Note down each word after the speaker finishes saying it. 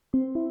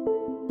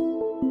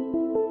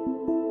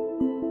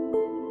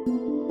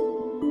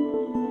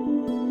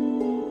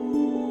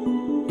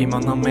Ils m'ont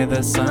nommé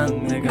The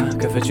Sun, nigga.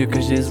 Que veux-tu que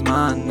je dise,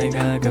 man,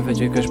 nigga? Que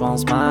veux-tu que je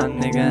pense, man,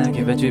 nigga?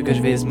 Qui veux-tu que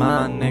je vise,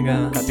 man,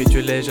 nigga?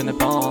 Capitulé, je ne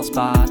pense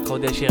pas. Trop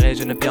déchiré,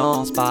 je ne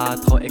pionce pas.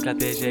 Trop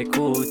éclaté,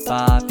 j'écoute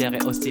pas. Fier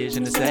et hostile, je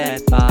ne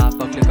cède pas.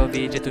 Fuck le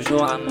Covid, j'ai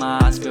toujours un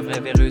masque. Le vrai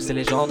virus, c'est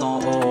les gens d'en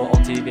haut.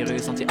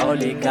 Antivirus,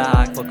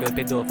 anti-oligarque. Fuck le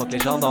pédo, fuck les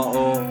gens d'en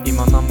haut. Ils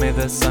m'ont nommé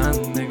The Sun,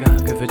 nigga.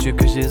 Que veux-tu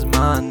que je dise,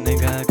 man,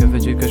 nigga? Que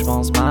veux-tu que je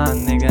pense, man,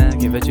 nigga?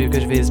 Qui veux-tu que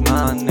je vise,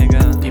 man, nigga?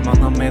 Ils m'ont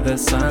nommé The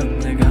Sun,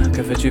 nigga.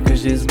 Que veux-tu que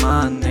je dise,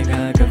 man,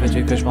 nigga? Que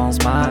veux-tu que je pense,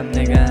 man,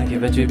 nigga? Qui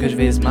veux-tu que je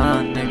vise,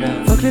 man, nigga?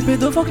 Fuck les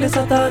pédos, fuck les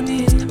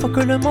satanistes. Fuck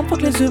le monde,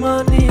 fuck les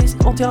humanistes.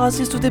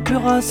 Antiraciste, tout est plus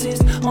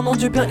raciste. En nom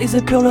du bien, ils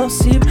épurent leur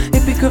cible. Et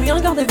puis que rien,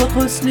 gardez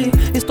votre slip.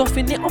 Histoire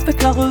finie, on fait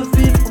que la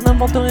revivre. On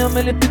n'invente rien,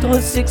 mais les putes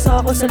recyclent. Ça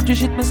recèle du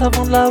shit, mais ça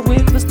vend de la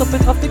whip. Veut stopper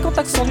le trafic en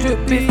taxant du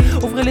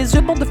bif. Ouvrez les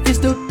yeux, bande de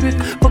fils de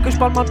pute. Faut que je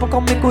parle mal pour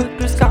qu'on m'écoute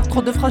plus. Car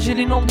trop de fragiles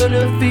inondent de le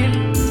fil.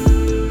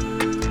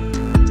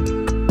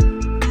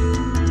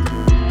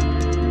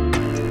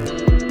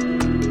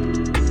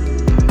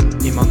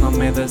 Ils m'ont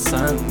nommé The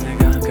Sun,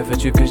 nigga. Que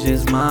veux-tu que je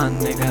dise, man,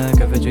 nigga?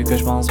 Que veux-tu que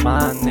je pense,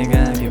 man,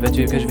 nigga? Qui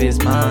veux-tu que je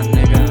vise, man,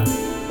 nigga?